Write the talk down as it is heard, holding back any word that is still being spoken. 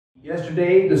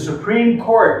Yesterday, the Supreme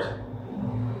Court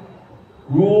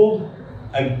ruled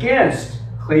against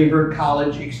Claver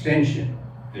College Extension.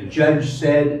 The judge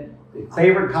said that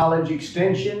Claver College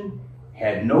Extension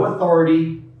had no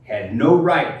authority, had no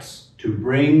rights to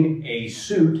bring a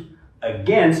suit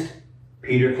against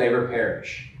Peter Claver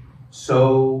Parish.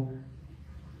 So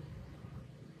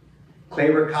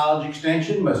Claver College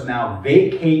Extension must now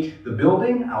vacate the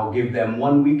building. I'll give them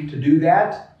 1 week to do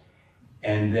that.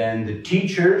 And then the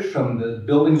teachers from the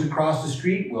buildings across the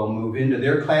street will move into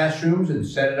their classrooms and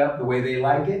set it up the way they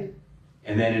like it.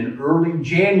 And then in early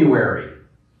January,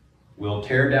 we'll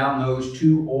tear down those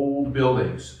two old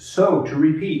buildings. So to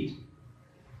repeat,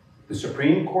 the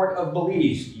Supreme Court of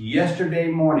Belize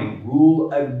yesterday morning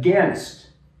ruled against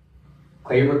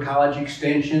Claver College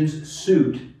Extension's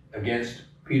suit against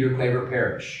Peter Claver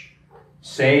Parish,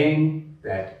 saying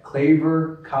that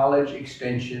Claver College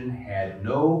Extension had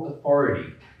no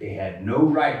authority, they had no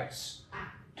rights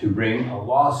to bring a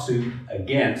lawsuit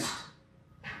against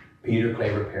Peter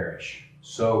Claver Parish.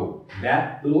 So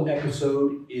that little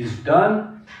episode is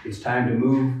done. It's time to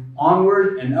move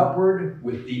onward and upward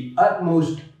with the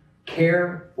utmost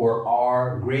care for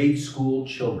our grade school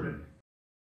children.